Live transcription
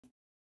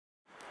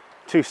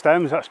2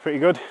 stems, that's pretty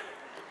good.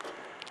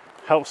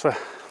 Helps the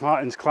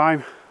martens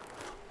climb.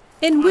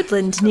 In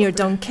woodland near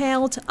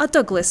Dunkeld, a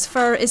Douglas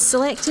fir is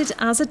selected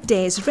as a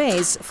des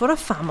res for a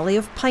family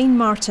of pine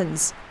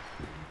martens.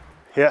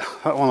 Yeah,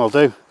 that one will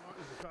do.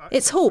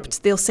 It's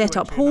hoped they'll set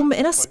up home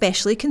in a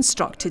specially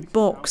constructed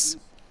box.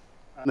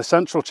 The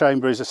central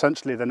chamber is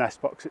essentially the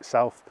nest box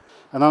itself,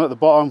 and then at the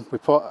bottom we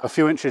put a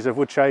few inches of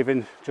wood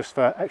shaving just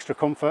for extra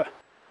comfort.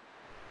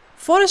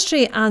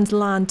 Forestry and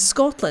Land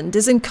Scotland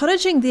is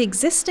encouraging the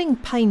existing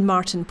pine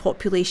marten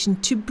population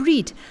to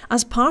breed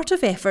as part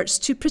of efforts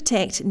to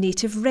protect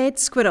native red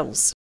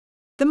squirrels.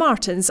 The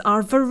martens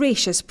are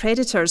voracious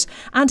predators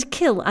and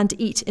kill and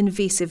eat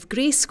invasive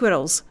grey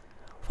squirrels,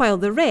 while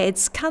the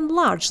reds can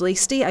largely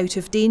stay out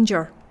of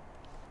danger.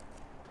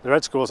 The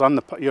red squirrels and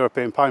the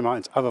European pine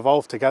martens have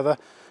evolved together,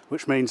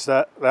 which means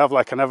that they have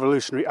like an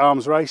evolutionary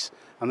arms race,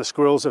 and the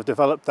squirrels have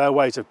developed their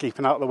ways of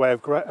keeping out of the way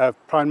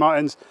of pine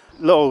martens.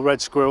 Little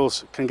red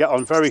squirrels can get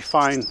on very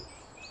fine,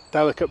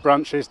 delicate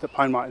branches that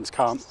pine martens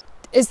can't.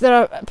 Is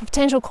there a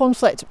potential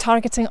conflict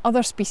targeting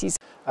other species?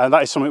 And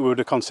that is something we would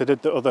have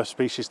considered, that other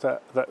species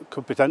that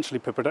could potentially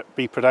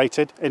be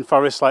predated. In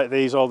forests like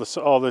these, all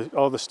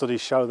the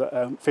studies show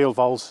that field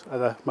voles are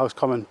the most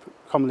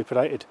commonly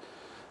predated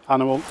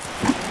animal.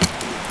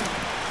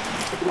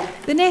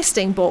 The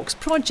nesting box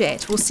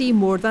project will see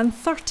more than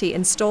 30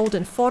 installed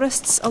in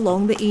forests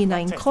along the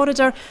A9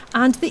 corridor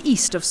and the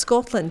east of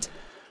Scotland.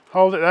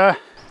 Hold it there.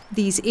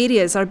 These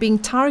areas are being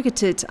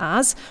targeted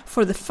as,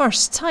 for the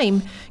first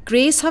time,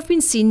 greys have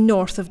been seen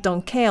north of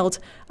Dunkeld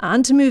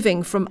and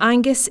moving from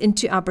Angus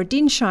into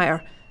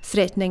Aberdeenshire,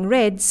 threatening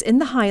reds in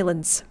the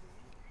Highlands.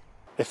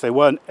 If they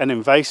weren't an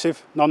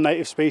invasive,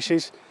 non-native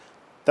species,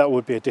 that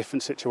would be a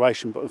different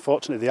situation, but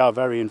unfortunately they are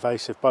very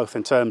invasive, both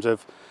in terms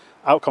of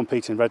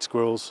outcompeting red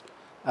squirrels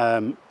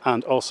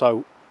and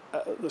also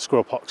the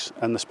squirrel pox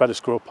and the spread of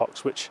squirrel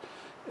pox, which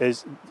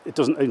it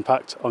doesn't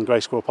impact on grey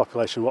squirrel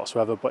population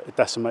whatsoever, but it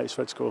decimates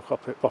red squirrel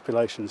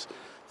populations.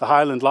 The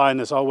Highland line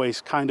has always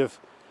kind of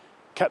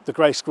kept the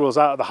grey squirrels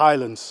out of the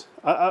Highlands.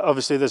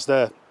 Obviously there's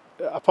the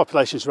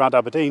populations around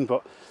Aberdeen,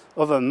 but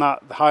other than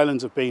that, the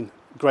Highlands have been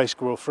grey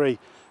squirrel free,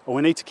 and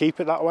we need to keep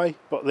it that way.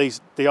 But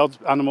the odd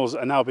animals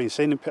that are now being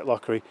seen in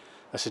Pitlochry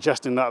are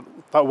suggesting that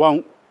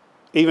won't,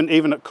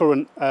 even at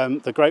current,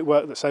 the great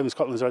work that Saving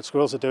Scotland's Red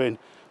Squirrels are doing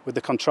with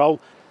the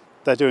control.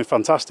 They're doing a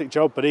fantastic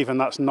job, but even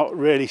that's not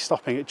really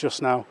stopping it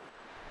just now.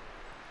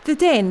 The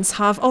dens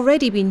have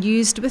already been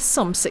used with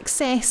some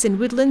success in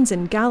woodlands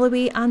in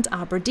Galloway and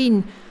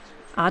Aberdeen,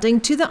 adding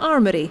to the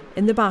armoury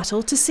in the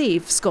battle to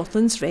save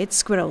Scotland's red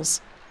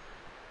squirrels.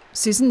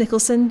 Susan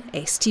Nicholson,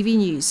 STV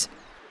News.